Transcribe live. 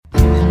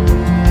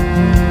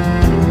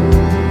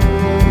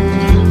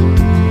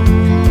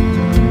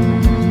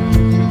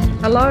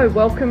Hello,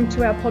 welcome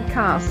to our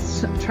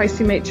podcast.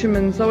 Tracy Meacham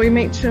and Zoe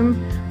Meacham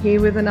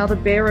here with another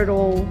Bear It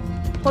All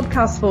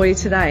podcast for you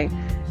today.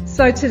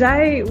 So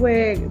today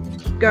we're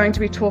going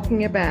to be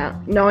talking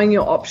about knowing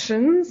your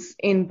options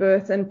in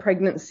birth and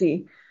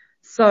pregnancy.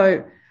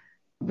 So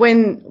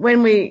when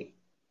we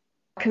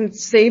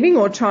conceiving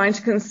or trying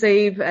to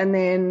conceive, and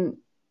then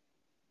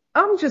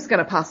I'm just going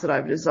to pass it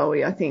over to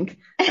Zoe, I think.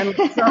 And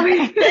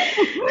Zoe,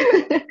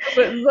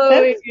 but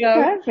Zoe,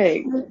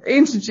 perfect.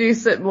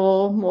 Introduce it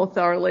more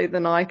thoroughly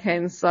than I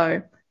can.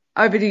 So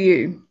over to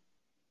you.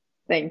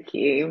 Thank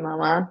you,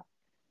 Mama.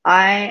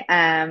 I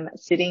am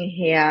sitting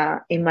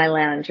here in my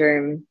lounge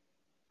room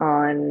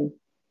on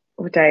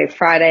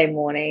Friday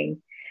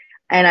morning,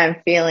 and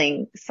I'm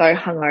feeling so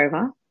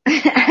hungover,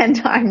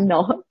 and I'm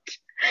not,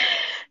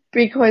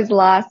 because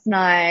last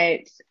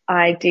night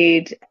I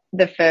did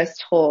the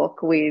first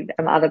talk with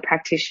other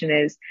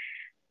practitioners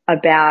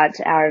about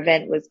our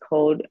event. Was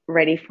called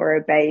Ready for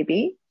a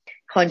Baby,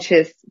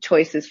 Conscious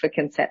Choices for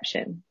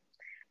Conception.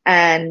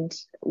 And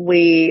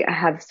we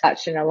have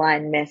such an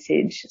aligned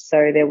message.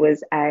 So there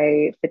was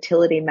a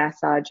fertility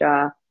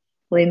massager,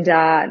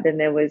 Linda, then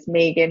there was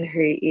Megan,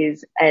 who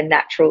is a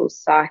natural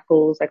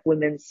cycles, like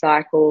women's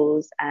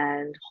cycles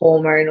and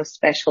hormonal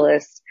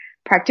specialist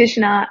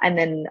practitioner, and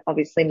then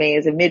obviously me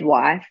as a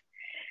midwife.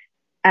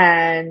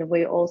 And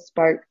we all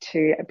spoke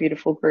to a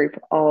beautiful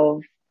group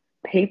of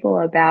people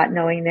about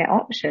knowing their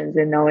options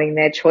and knowing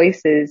their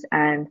choices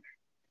and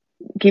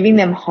giving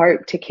them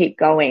hope to keep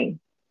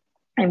going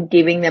and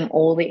giving them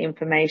all the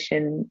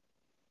information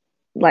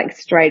like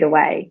straight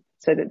away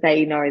so that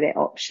they know their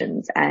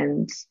options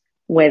and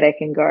where they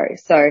can go.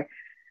 So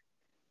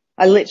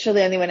I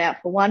literally only went out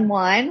for one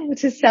wine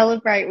to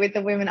celebrate with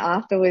the women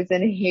afterwards,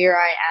 and here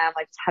I am.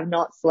 I just have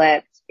not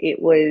slept.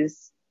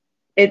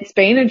 It's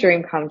been a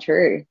dream come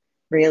true,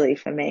 really,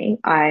 for me.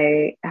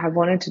 I have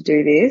wanted to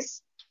do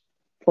this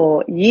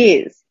for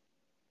years.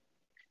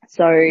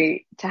 So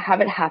to have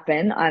it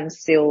happen, I'm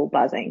still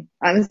buzzing.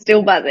 And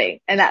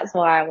that's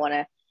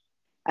why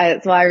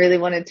that's why I really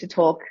wanted to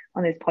talk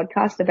on this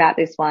podcast about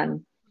this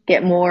one,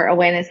 get more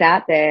awareness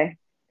out there,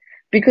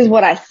 because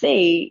what I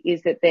see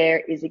is that there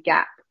is a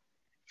gap.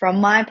 From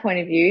my point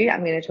of view,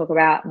 I'm going to talk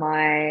about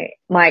my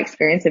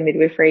experience in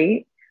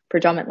midwifery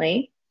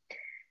predominantly.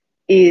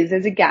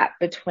 There's a gap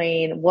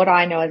between what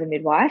I know as a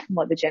midwife and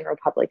what the general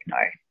public know.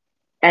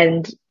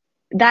 And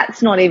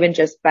that's not even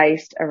just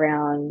based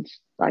around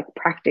like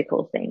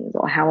practical things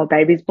or how a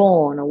baby's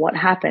born or what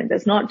happens.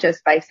 It's not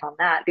just based on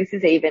that. This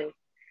is even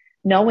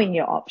knowing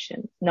your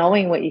options,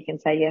 knowing what you can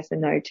say yes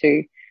and no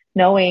to,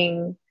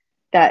 knowing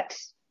that,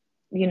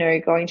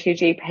 going to your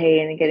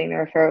GP and getting the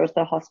referrals to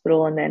the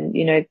hospital and then,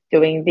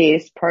 doing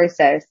this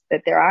process,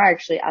 that there are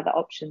actually other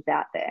options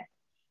out there.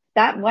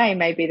 That way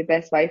may be the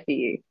best way for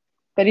you.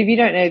 But if you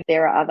don't know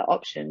there are other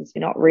options,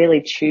 you're not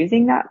really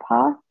choosing that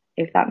path,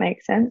 if that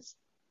makes sense.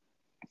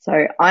 So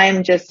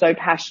I'm just so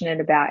passionate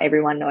about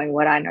everyone knowing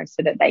what I know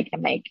so that they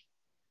can make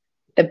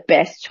the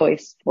best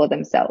choice for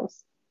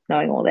themselves,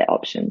 knowing all their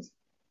options.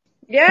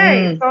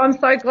 Yay. So I'm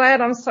so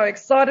glad. I'm so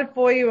excited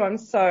for you. I'm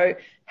so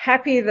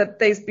happy that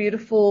these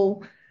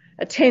beautiful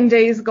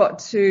attendees got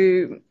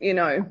to,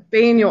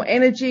 be in your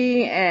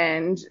energy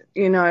and,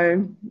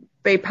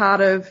 be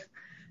part of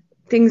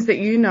things that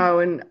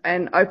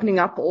and opening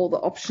up all the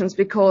options,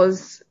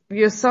 because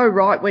you're so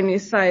right when you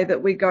say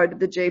that we go to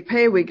the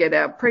GP, we get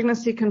our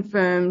pregnancy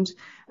confirmed,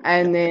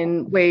 and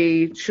then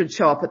we should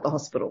show up at the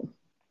hospital.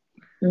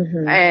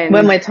 Mm-hmm. And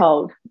when we're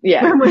told,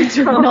 yeah, when we're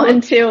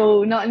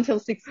told. not until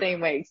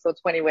 16 weeks or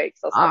 20 weeks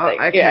or something.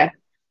 Oh, okay.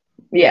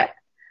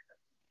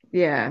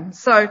 Yeah.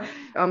 So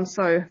I'm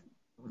so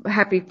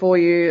happy for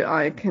you.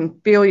 I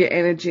can feel your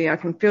energy. I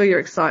can feel your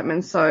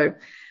excitement. So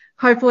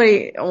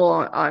hopefully,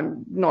 I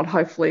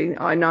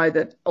know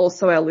that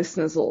also our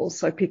listeners will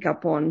also pick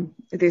up on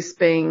this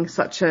being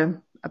such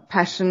a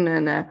passion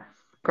and a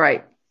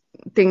great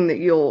thing that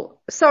you're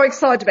so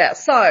excited about.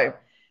 So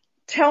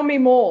tell me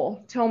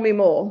more.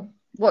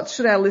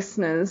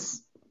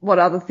 What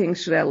other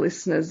things should our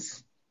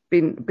listeners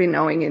be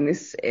knowing in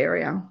this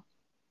area?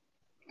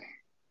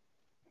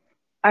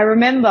 I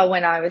remember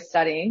when I was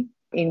studying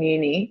in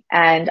uni,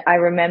 and I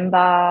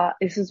remember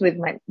this was with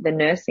the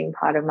nursing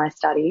part of my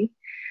study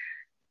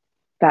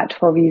about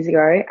 12 years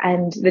ago,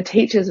 and the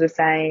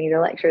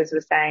lecturers were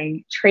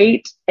saying,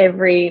 treat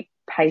every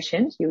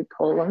patient, you would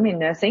call them in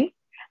nursing,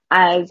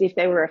 as if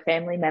they were a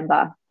family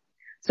member.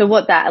 So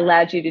what that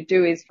allowed you to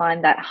do is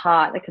find that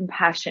heart, the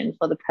compassion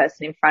for the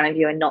person in front of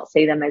you, and not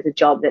see them as a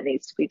job that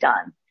needs to be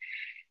done.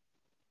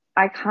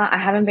 I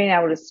haven't been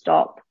able to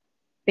stop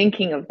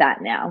thinking of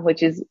that now,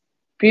 which is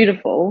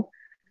beautiful.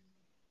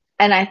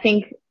 And I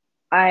think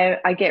I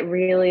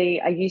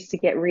used to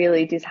get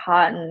really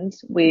disheartened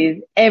with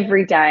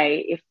every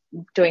day if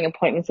doing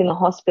appointments in the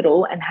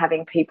hospital and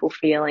having people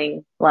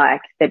feeling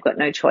like they've got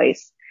no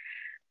choice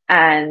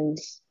and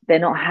they're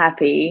not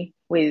happy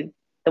with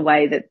the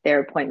way that their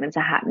appointments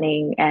are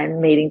happening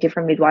and meeting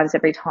different midwives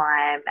every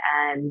time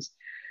and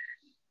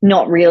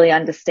not really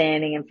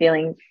understanding and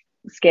feeling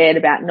scared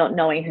about not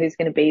knowing who's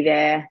going to be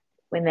there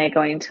when they're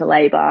going to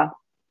labor.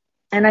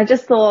 And I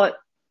just thought,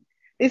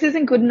 this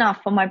isn't good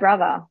enough for my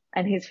brother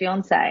and his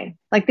fiance.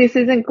 Like, this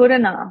isn't good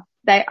enough.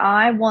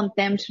 I want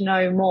them to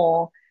know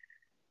more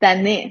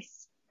than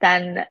this,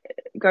 than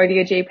go to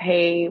your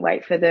GP,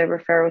 wait for the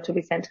referral to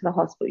be sent to the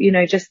hospital. You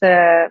know, it's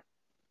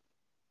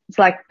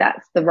like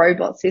that's the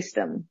robot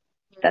system.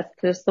 That's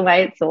just the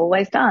way it's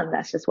always done.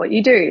 That's just what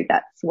you do.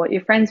 That's what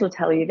your friends will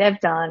tell you they've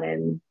done.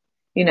 And,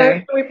 you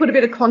know. So we put a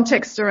bit of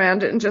context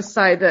around it and just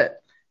say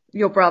that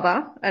your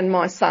brother and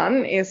my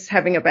son is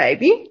having a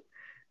baby.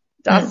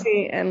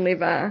 Darcy and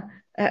Liva,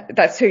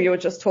 that's who you were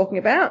just talking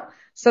about.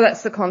 So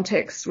that's the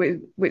context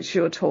with which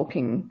you're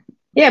talking.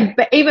 Yeah,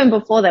 but even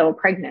before they were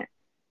pregnant,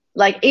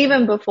 like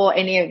even before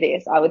any of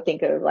this, I would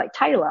think of like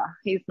Taylor.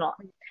 He's not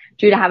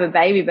due to have a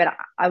baby, but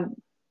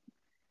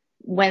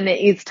when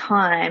it is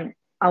time,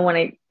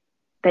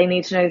 they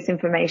need to know this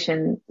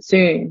information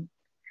soon,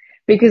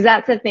 because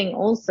that's the thing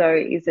also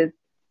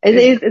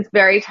it's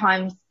very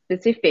time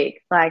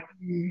specific. Like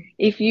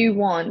if you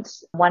want,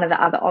 one of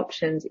the other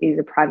options is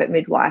a private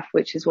midwife,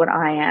 which is what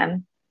I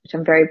am, which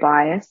I'm very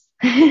biased,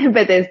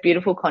 but there's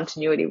beautiful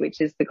continuity,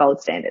 which is the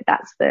gold standard.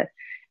 That's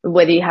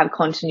whether you have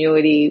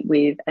continuity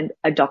with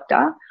a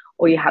doctor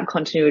or you have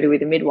continuity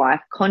with a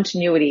midwife,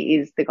 continuity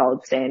is the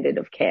gold standard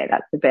of care.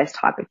 That's the best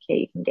type of care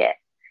you can get.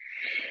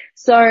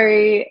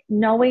 So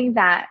knowing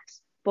that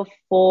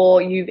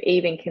before you've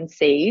even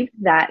conceived,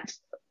 that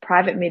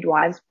private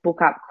midwives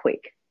book up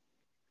quick.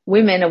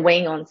 Women are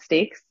weeing on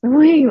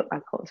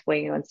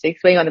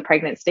the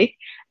pregnant stick,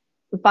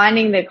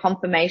 finding the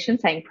confirmation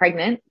saying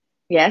pregnant,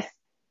 yes,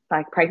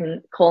 like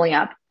pregnant, calling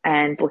up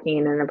and booking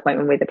in an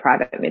appointment with a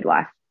private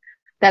midwife.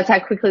 That's how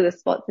quickly the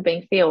spots are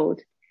being filled.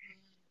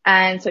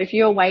 And so if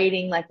you're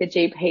waiting, like the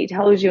GP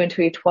tells you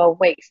until you're 12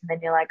 weeks and then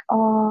you're like,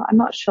 oh, I'm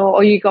not sure.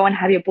 Or you go and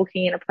have your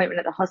booking an appointment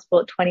at the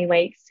hospital at 20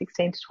 weeks,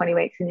 16 to 20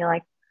 weeks, and you're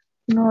like,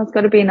 no, it's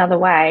got to be another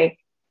way.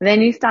 And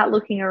then you start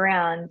looking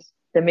around,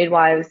 the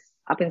midwives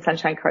up in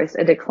Sunshine Coast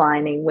are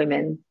declining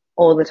women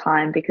all the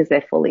time because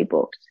they're fully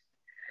booked.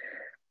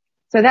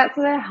 So that's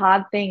the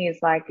hard thing, is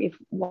like,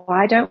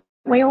 why don't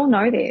we all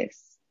know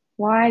this?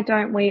 Why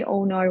don't we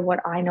all know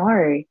what I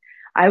know?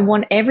 I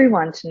want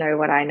everyone to know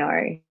what I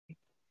know.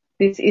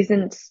 This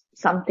isn't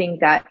something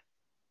that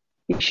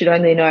you should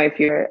only know if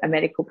you're a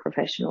medical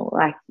professional.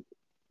 Like,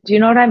 do you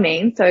know what I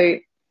mean? So,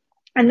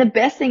 and the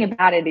best thing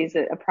about it is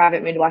that a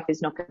private midwife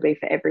is not going to be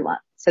for everyone.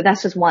 So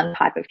that's just one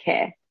type of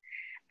care.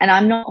 And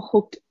I'm not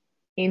hooked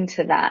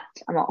into that.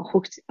 I'm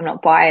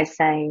not biased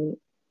saying,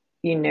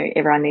 you know,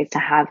 everyone needs to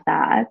have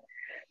that.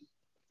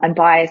 I'm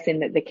biased in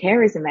that the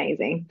care is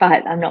amazing,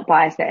 but I'm not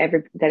biased that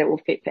it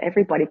will fit for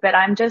everybody. But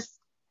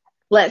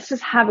let's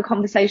just have a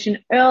conversation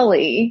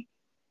early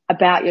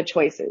about your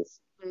choices.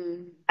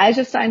 As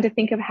you're starting to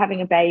think of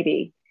having a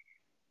baby,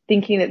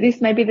 thinking that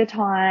this may be the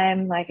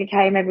time, like,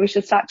 okay, maybe we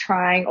should start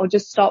trying, or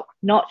just stop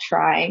not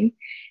trying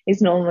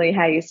is normally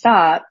how you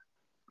start.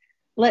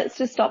 Let's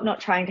just stop not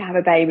trying to have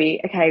a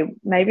baby. Okay,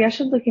 maybe I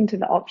should look into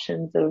the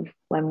options of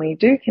when we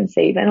do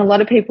conceive. And a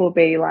lot of people will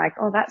be like,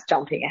 oh, that's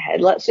jumping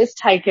ahead. Let's just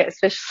take it,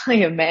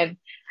 especially men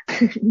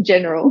in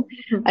general.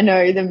 I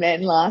know the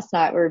men last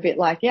night were a bit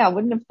like, yeah, I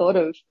wouldn't have thought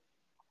of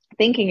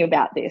thinking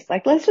about this.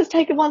 Like, let's just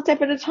take it one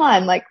step at a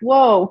time. Like,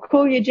 whoa,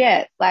 cool your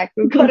jets. Like,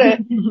 we've got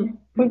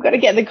to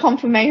get the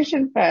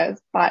confirmation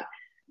first. But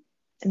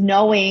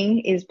knowing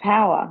is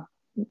power.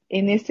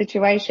 In this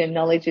situation,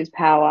 knowledge is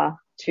power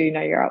to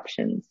know your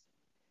options.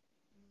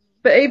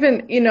 But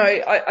even, you know,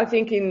 I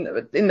think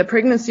in the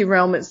pregnancy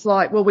realm, it's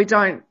like, well, we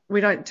don't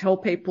tell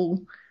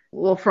people,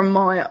 well, from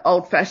my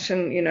old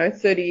fashioned, you know,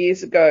 30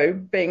 years ago,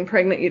 being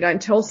pregnant, you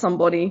don't tell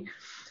somebody,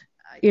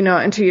 you know,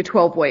 until you're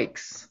 12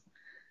 weeks.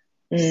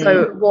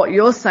 So what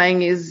you're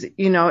saying is,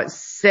 you know, it's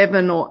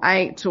 7 or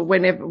 8 or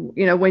whenever,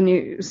 you know, when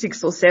you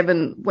 6 or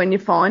 7, when you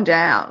find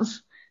out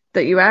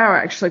that you are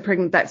actually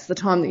pregnant, that's the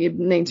time that you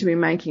need to be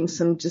making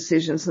some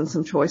decisions and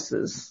some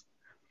choices.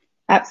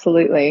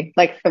 Absolutely.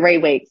 Like 3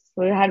 weeks.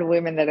 We had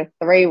women that are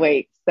 3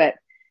 weeks that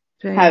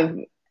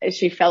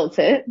she felt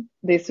it.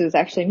 This was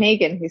actually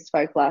Megan who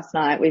spoke last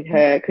night with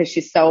her, because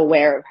she's so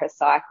aware of her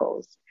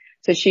cycles.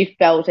 So she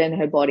felt in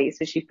her body.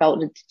 So she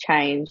felt it to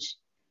change,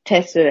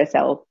 tested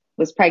herself,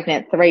 was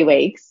pregnant 3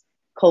 weeks,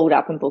 called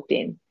up and booked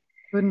in.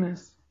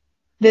 Goodness.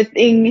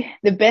 The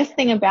best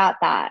thing about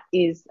that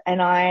is,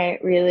 and I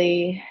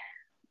really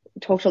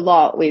talked a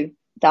lot with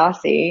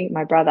Darcy,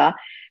 my brother,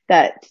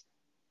 that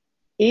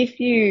because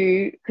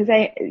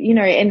you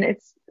know, and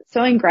it's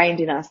so ingrained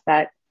in us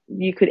that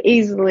you could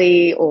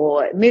easily,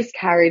 or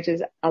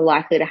miscarriages are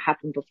likely to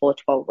happen before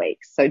 12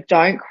 weeks. So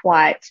don't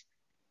quite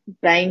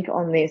bank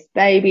on this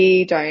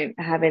baby. Don't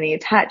have any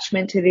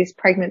attachment to this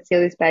pregnancy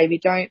or this baby.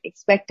 Don't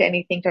expect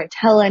anything. Don't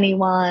tell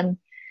anyone,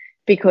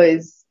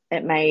 because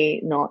it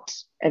may not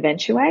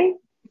eventuate.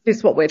 This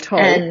is what we're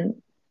told.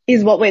 And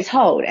is what we're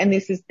told. And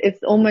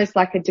it's almost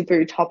like a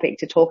taboo topic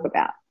to talk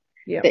about,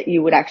 that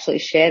you would actually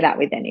share that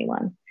with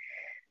anyone.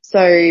 So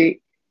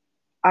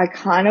I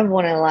kind of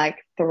want to like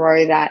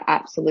throw that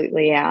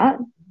absolutely out,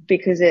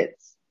 because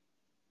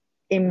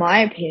in my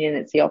opinion,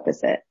 it's the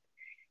opposite.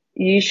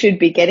 you should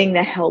be getting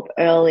the help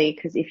early,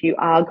 because if you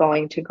are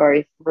going to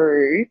go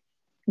through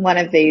one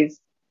of these,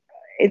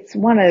 it's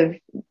one of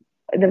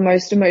the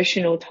most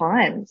emotional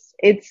times.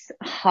 It's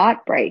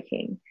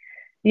heartbreaking.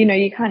 You know,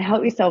 you can't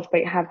help yourself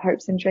but have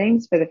hopes and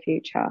dreams for the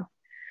future.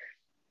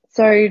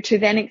 So to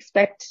then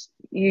expect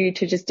you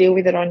to just deal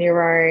with it on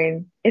your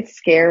own, it's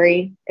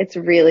scary. It's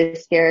really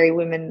scary.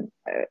 Women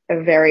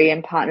are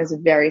and partners are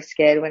very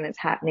scared when it's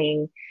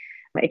happening.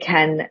 It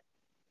can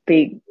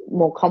be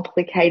more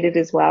complicated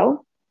as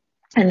well.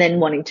 And then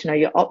wanting to know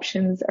your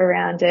options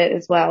around it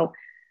as well.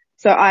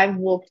 So I've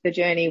walked the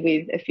journey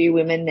with a few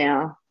women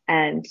now,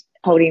 and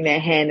holding their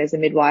hand as a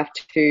midwife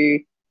to,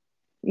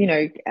 you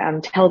know,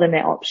 tell them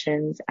their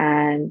options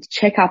and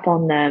check up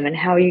on them and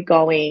how are you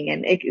going.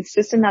 And it's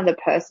just another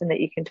person that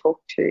you can talk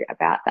to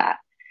about that.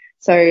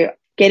 So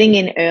getting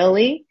in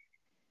early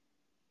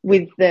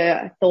with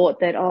the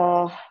thought that,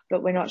 oh,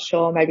 but we're not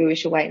sure, maybe we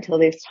should wait until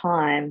this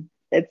time.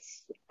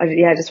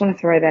 I just want to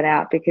throw that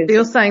out, because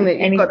you're saying that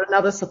you've got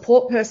another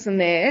support person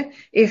there.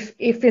 If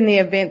in the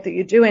event that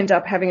you do end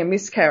up having a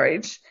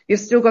miscarriage, you've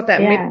still got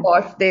that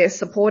midwife there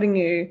supporting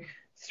you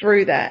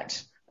through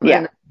that. Yeah.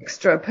 And an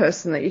extra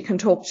person that you can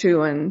talk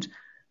to, and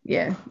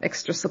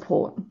extra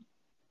support.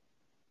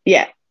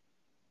 Yeah.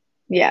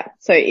 Yeah.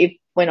 So if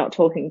we're not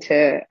talking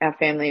to our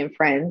family and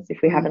friends, if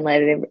we haven't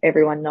let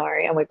everyone know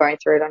and we're going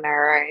through it on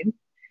our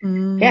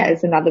own,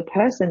 there's another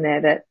person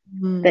there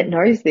that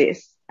knows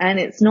this. And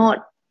it's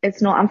not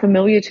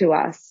unfamiliar to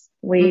us.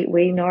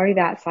 We know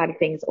that side of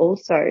things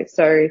also.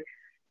 So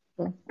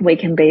we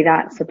can be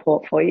that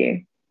support for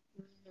you.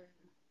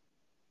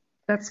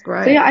 That's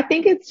great. So I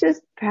think it's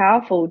just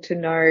powerful to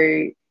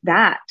know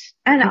that.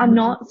 And I'm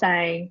not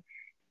saying,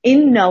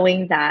 in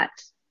knowing that,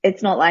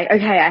 it's not like,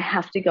 okay, I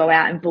have to go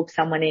out and book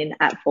someone in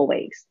at 4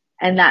 weeks.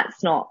 And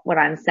that's not what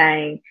I'm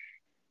saying.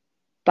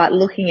 But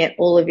looking at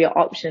all of your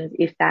options,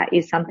 if that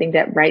is something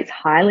that rates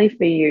highly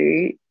for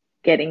you,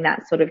 getting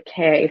that sort of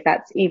care, if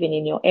that's even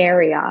in your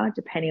area,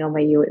 depending on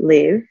where you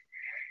live,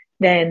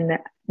 then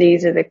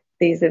these are the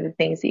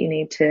things that you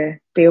need to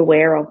be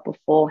aware of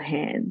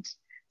beforehand.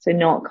 So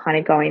not kind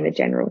of going the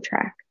general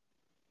track.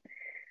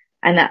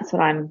 And that's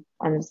what I'm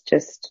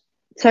just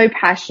so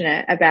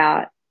passionate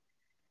about.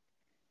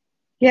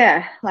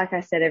 Yeah, like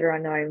I said,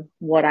 everyone knowing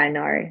what I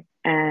know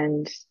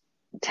and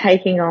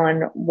taking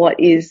on what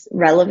is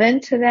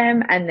relevant to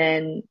them, and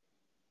then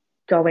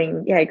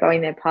going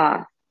their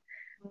path.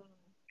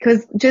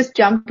 Because just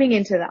jumping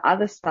into the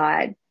other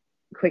side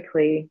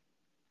quickly,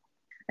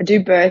 I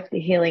do birth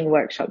healing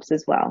workshops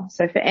as well.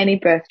 So for any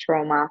birth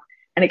trauma,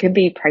 and it can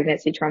be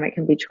pregnancy trauma, it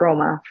can be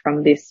trauma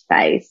from this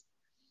phase,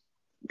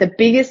 the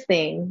biggest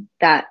thing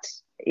that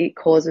it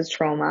causes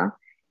trauma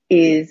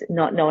is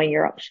not knowing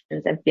your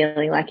options and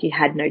feeling like you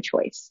had no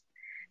choice,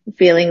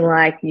 feeling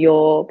like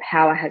your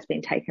power has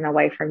been taken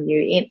away from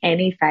you in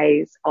any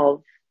phase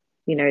of,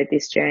 you know,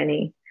 this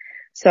journey.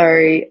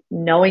 So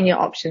knowing your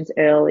options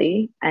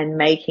early and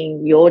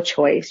making your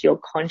choice, your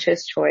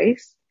conscious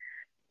choice,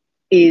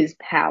 is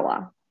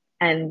power.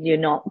 And you're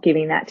not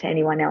giving that to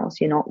anyone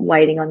else. You're not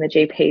waiting on the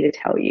GP to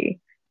tell you.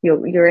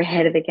 You're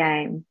ahead of the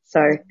game.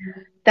 So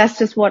that's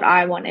just what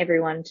I want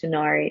everyone to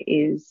know,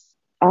 is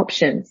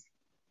options.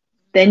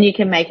 Then you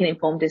can make an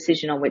informed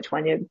decision on which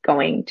one you're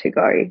going to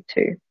go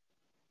to.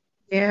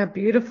 Yeah,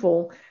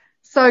 beautiful.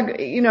 So,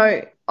 you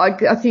know,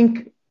 I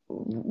think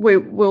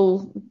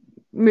we'll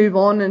move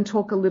on and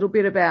talk a little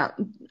bit about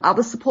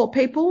other support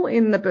people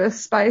in the birth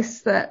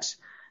space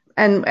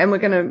and we're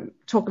going to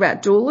talk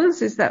about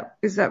doulas. Is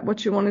that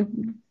what you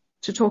wanted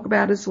to talk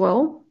about as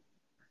well?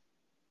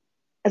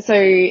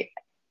 So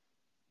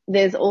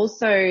there's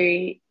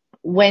also,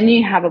 when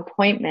you have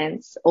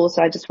appointments,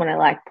 also I just want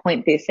to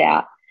point this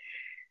out.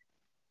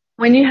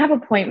 When you have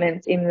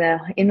appointments in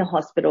the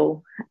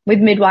hospital with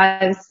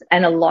midwives,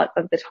 and a lot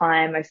of the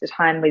time, most of the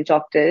time with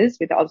doctors,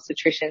 with the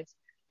obstetricians,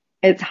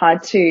 it's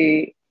hard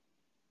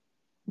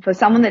for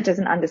someone that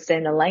doesn't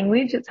understand the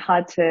language, it's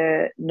hard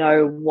to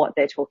know what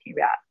they're talking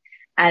about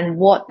and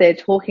what they're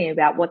talking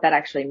about, what that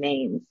actually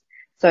means.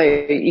 So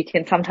you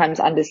can sometimes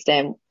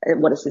understand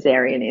what a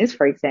cesarean is,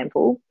 for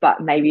example, but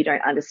maybe you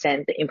don't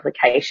understand the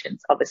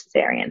implications of a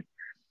cesarean.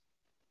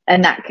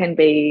 And that can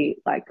be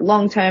like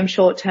long-term,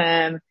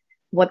 short-term,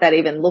 what that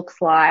even looks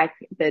like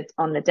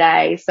on the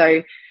day.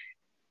 So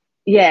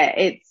yeah,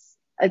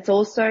 it's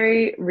also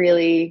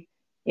really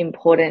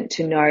important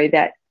to know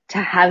that, to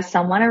have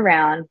someone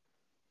around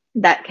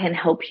that can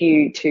help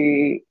you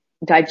to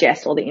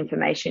digest all the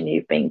information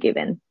you've been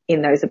given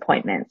in those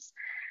appointments,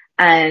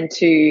 and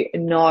to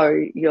know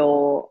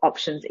your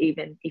options,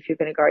 even if you're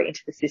going to go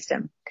into the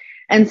system.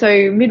 And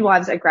so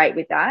midwives are great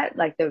with that.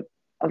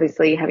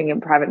 Obviously having a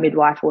private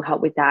midwife will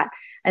help with that.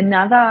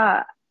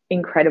 Another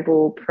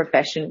incredible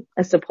profession,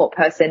 a support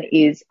person,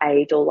 is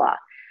a doula.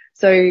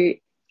 So I'm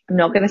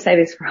not going to say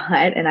this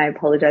right, and I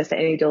apologize to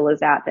any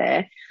doulas out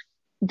there.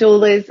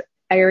 Doulas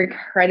are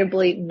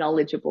incredibly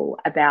knowledgeable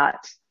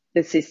about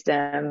the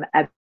system,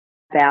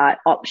 about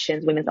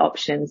options, women's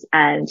options,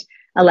 and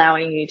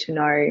allowing you to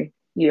know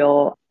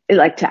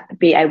to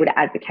be able to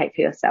advocate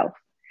for yourself.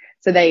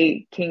 So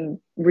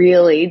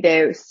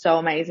they're so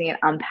amazing at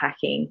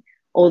unpacking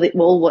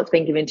all what's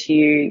been given to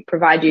you,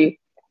 provide you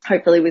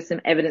hopefully with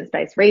some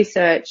evidence-based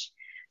research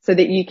so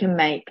that you can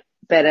make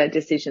better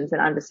decisions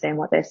and understand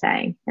what they're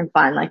saying and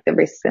find like the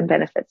risks and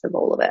benefits of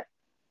all of it.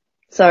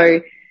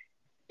 So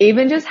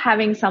even just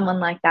having someone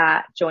like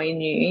that join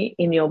you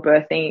in your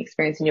birthing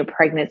experience, in your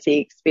pregnancy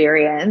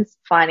experience,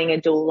 finding a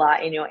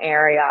doula in your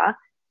area,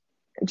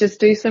 just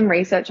do some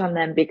research on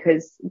them,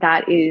 because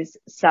that is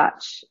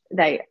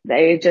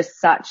they're just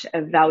such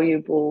a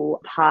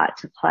valuable part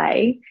to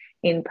play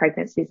in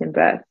pregnancies and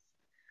births.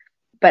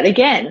 But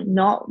again,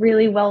 not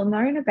really well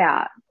known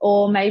about,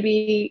 or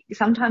maybe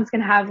sometimes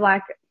can have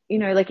like a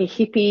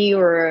hippie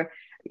or,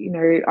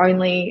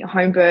 only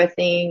home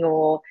birthing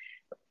or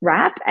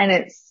wrap.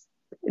 And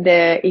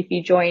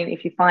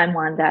if you find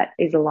one that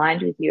is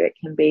aligned with you, it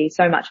can be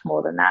so much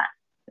more than that.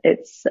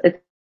 It's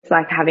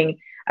like having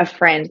a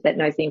friend that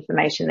knows the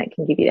information that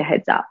can give you the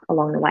heads up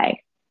along the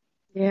way.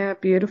 Yeah,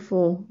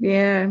 beautiful.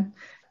 Yeah.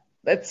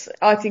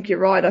 I think you're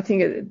right. I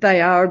think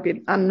they are a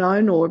bit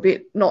unknown or a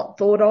bit not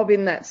thought of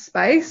in that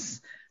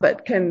space,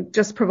 but can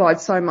just provide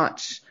so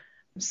much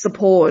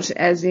support,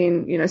 as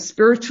in,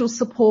 spiritual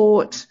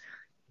support,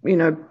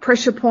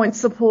 pressure point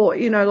support,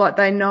 like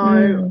they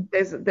know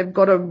they've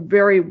got a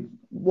very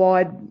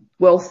wide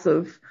wealth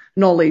of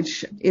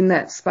knowledge in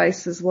that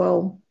space as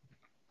well.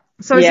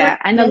 So yeah.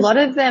 And a lot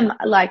of them,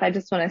 like, I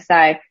just want to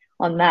say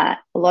on that,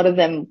 a lot of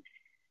them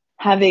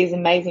have these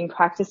amazing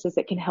practices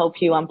that can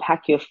help you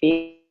unpack your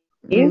fears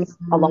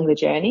along the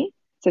journey.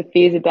 So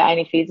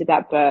any fears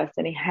about birth,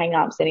 any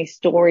hang-ups, any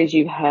stories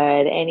you've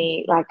heard,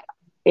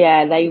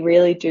 they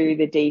really do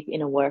the deep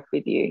inner work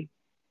with you.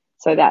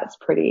 So that's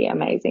pretty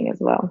amazing as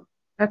well.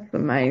 That's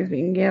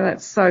amazing. Yeah,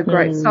 that's so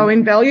great. So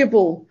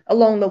invaluable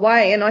along the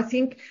way. And I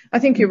think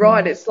you're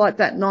right. It's like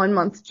that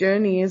 9-month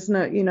journey, isn't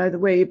it?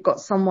 Where you've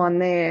got someone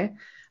there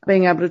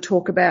being able to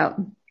talk about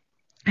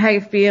how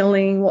you're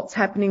feeling, what's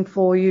happening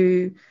for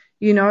you.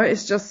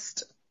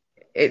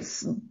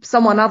 It's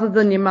someone other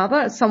than your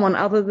mother, it's someone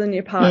other than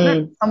your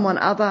partner, someone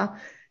other,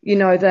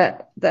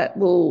 that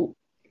will,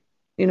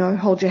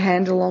 hold your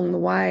hand along the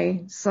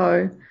way.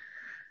 So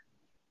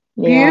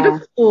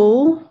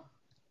beautiful.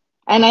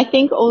 And I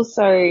think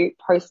also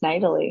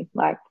postnatally,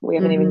 like we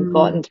haven't even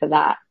gotten to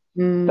that,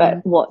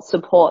 but what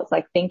supports,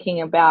 like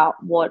thinking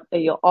about what are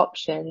your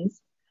options,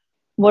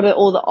 what are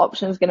all the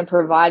options going to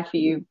provide for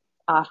you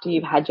after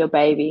you've had your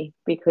baby?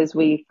 Because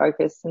we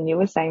focus, and you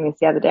were saying this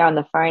the other day on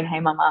the phone, hey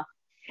mama,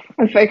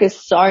 we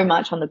focus so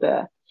much on the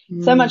birth,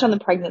 so much on the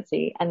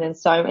pregnancy, and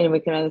we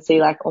can only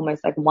see like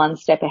almost like one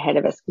step ahead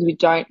of us, because we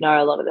don't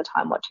know a lot of the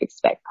time what to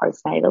expect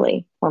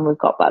postnatally when we've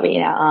got Bubby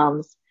in our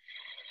arms.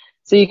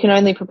 So you can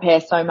only prepare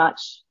so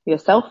much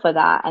yourself for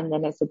that. And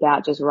then it's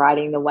about just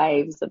riding the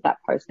waves of that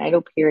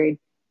postnatal period.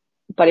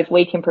 But if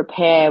we can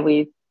prepare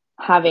with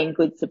having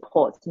good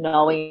supports,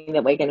 knowing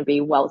that we're going to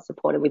be well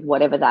supported with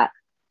whatever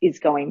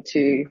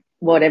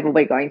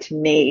we're going to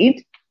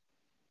need,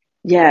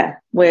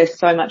 we're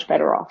so much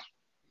better off.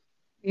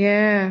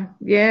 Yeah.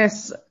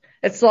 Yes.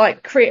 It's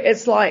like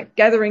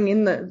gathering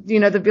in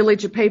the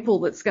village of people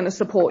that's going to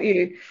support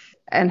you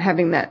and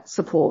having that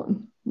support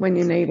when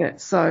you need it.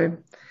 So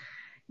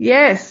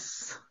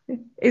yes.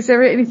 Is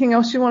there anything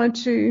else you wanted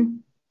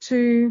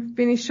to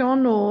finish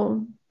on,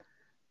 or?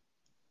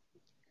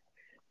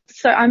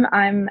 So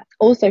I'm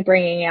also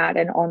bringing out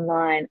an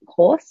online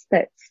course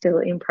that's still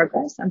in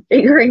progress. I'm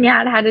figuring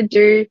out how to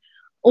do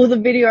all the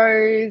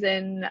videos,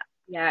 and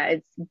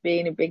it's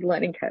been a big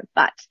learning curve,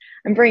 but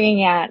I'm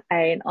bringing out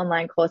an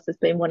online course that's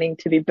been wanting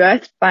to be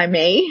birthed by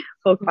me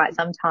for quite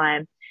some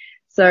time.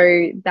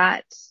 So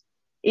that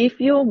if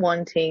you're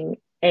wanting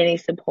any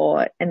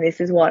support, and this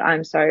is what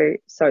I'm so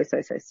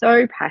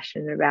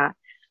passionate about.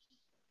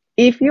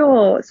 If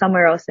you're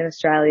somewhere else in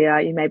Australia,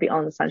 you may be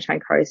on the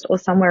Sunshine Coast or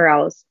somewhere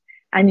else,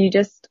 and you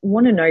just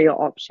want to know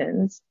your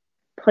options,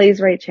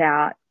 please reach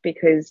out,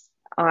 because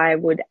I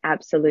would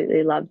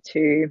absolutely love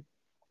to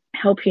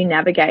help you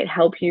navigate,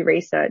 help you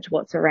research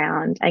what's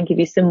around, and give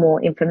you some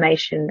more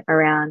information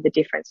around the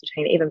difference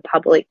between even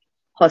public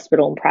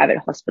hospital and private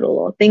hospital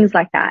or things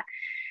like that.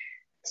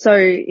 So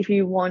if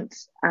you want,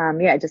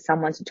 just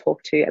someone to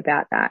talk to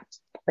about that,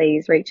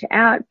 please reach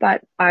out.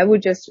 But I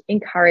would just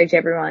encourage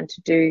everyone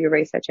to do your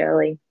research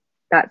early.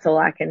 That's all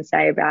I can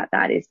say about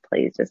that, is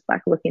please just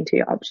look into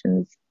your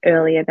options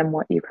earlier than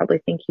what you probably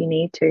think you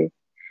need to.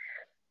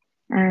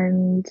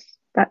 And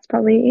that's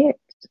probably it.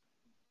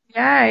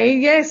 Yay.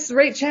 Yes.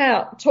 Reach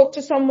out, talk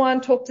to someone,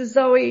 talk to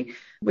Zoe.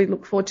 We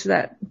look forward to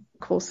that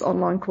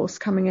online course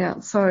coming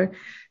out. So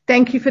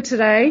thank you for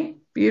today.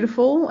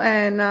 Beautiful.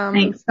 And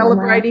thanks,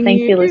 celebrating Mama.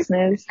 Thank you,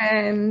 listeners.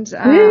 And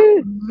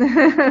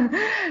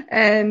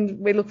and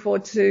we look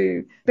forward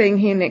to being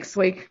here next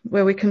week,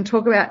 where we can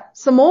talk about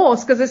some more,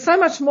 because there's so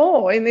much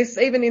more in this,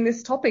 even in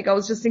this topic. I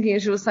was just thinking,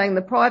 as you were saying,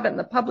 the private and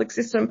the public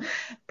system,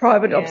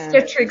 private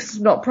obstetrics,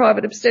 not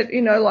private obstetrics,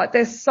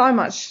 there's so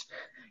much,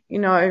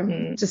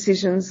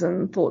 decisions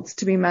and thoughts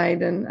to be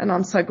made. And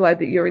I'm so glad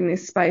that you're in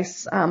this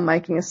space,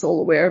 making us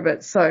all aware of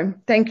it. So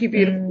thank you,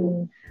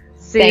 beautiful.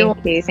 See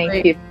you.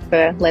 Thank you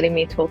for letting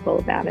me talk all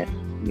about it.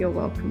 You're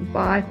welcome.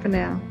 Bye for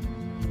now.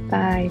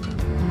 Bye.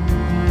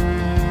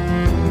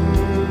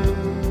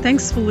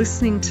 Thanks for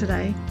listening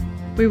today.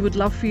 We would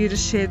love for you to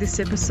share this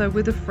episode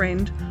with a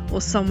friend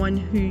or someone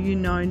who you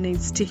know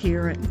needs to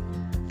hear it.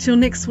 Till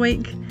next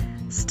week,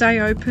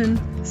 stay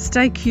open,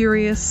 stay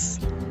curious,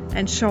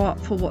 and show up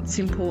for what's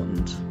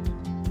important.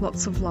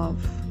 Lots of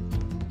love.